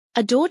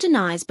ADOR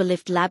denies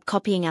BELIFT lab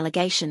copying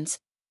allegations,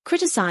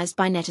 criticized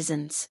by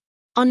netizens.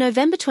 On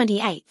November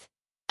 28,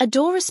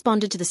 ADOR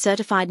responded to the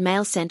certified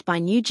mail sent by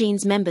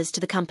NewJeans members to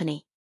the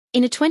company.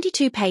 In a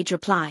 22-page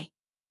reply,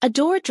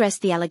 ADOR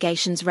addressed the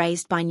allegations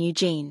raised by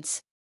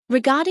NewJeans.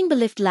 Regarding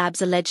BELIFT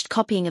Lab's alleged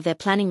copying of their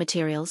planning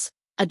materials,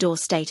 ADOR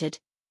stated,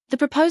 the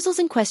proposals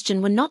in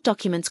question were not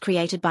documents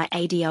created by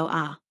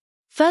ADOR.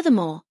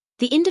 Furthermore,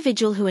 the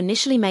individual who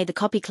initially made the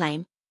copy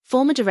claim,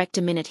 former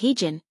director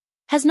Netizens,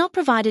 has not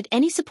provided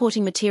any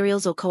supporting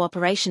materials or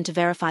cooperation to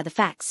verify the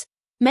facts,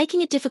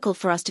 making it difficult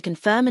for us to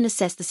confirm and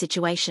assess the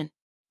situation.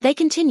 They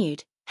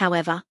continued,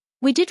 however,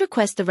 we did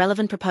request the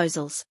relevant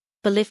proposals,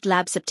 BELIFT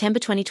Lab's September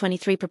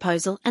 2023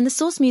 proposal and the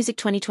Source Music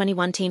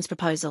 2021 team's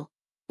proposal,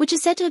 which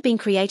is said to have been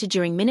created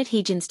during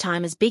Netizens'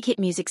 time as Big Hit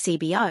Music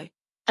CBO,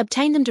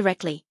 obtain them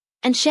directly,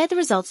 and share the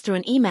results through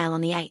an email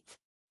on the 8th.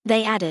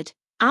 They added,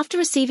 after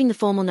receiving the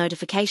formal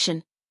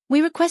notification, we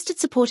requested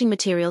supporting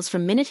materials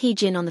from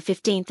Netizens on the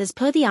 15th as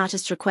per the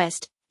artist's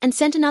request, and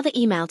sent another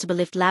email to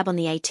BELIFT Lab on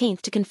the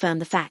 18th to confirm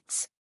the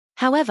facts.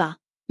 However,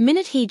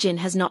 Netizens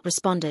has not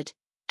responded,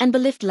 and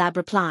BELIFT Lab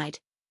replied,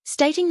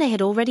 stating they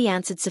had already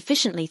answered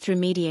sufficiently through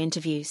media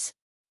interviews.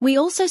 We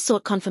also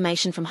sought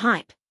confirmation from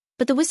Hype,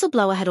 but the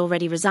whistleblower had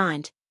already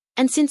resigned,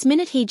 and since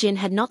Netizens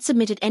had not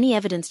submitted any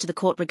evidence to the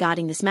court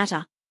regarding this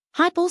matter,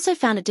 Hype also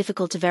found it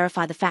difficult to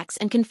verify the facts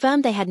and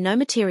confirmed they had no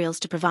materials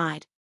to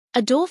provide.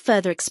 ADOR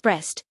further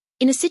expressed,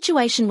 in a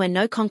situation where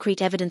no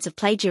concrete evidence of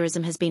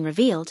plagiarism has been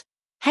revealed,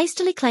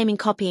 hastily claiming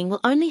copying will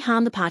only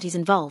harm the parties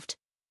involved,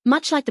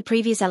 much like the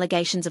previous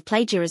allegations of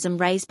plagiarism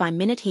raised by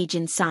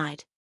Netizens'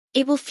 side.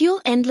 It will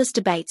fuel endless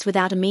debates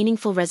without a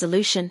meaningful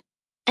resolution,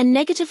 and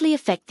negatively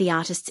affect the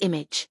artist's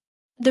image.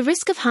 The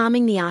risk of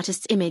harming the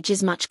artist's image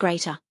is much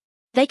greater.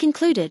 They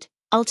concluded,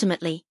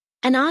 ultimately,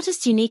 an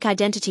artist's unique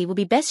identity will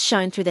be best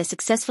shown through their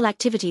successful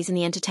activities in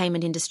the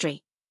entertainment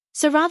industry.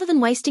 So rather than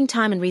wasting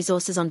time and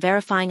resources on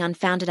verifying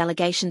unfounded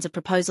allegations of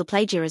proposal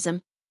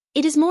plagiarism,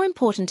 it is more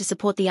important to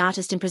support the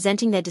artist in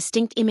presenting their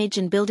distinct image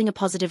and building a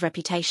positive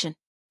reputation.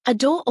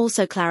 ADOR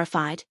also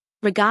clarified,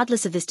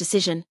 regardless of this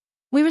decision,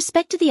 we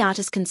respected the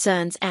artist's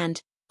concerns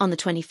and, on the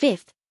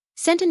 25th,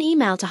 sent an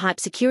email to Hype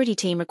security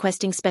team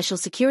requesting special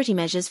security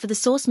measures for the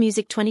Source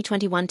Music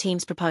 2021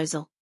 team's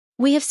proposal.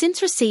 We have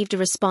since received a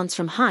response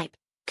from Hype,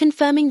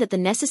 confirming that the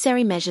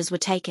necessary measures were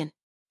taken.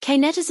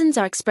 Netizens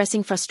are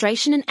expressing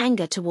frustration and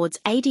anger towards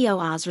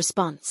ADOR's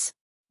response.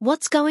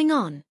 What's going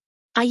on?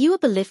 Are you a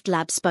BELIFT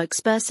Lab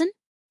spokesperson?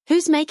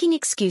 Who's making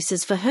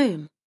excuses for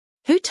whom?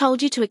 Who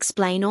told you to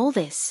explain all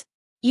this?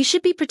 You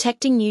should be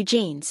protecting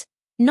NewJeans,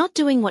 not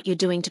doing what you're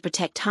doing to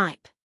protect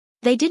Hype.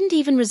 They didn't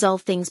even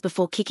resolve things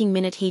before kicking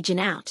Netizens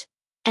out,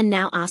 and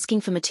now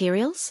asking for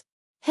materials?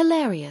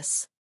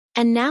 Hilarious.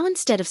 And now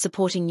instead of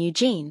supporting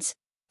NewJeans,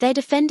 they're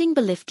defending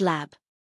BELIFT Lab.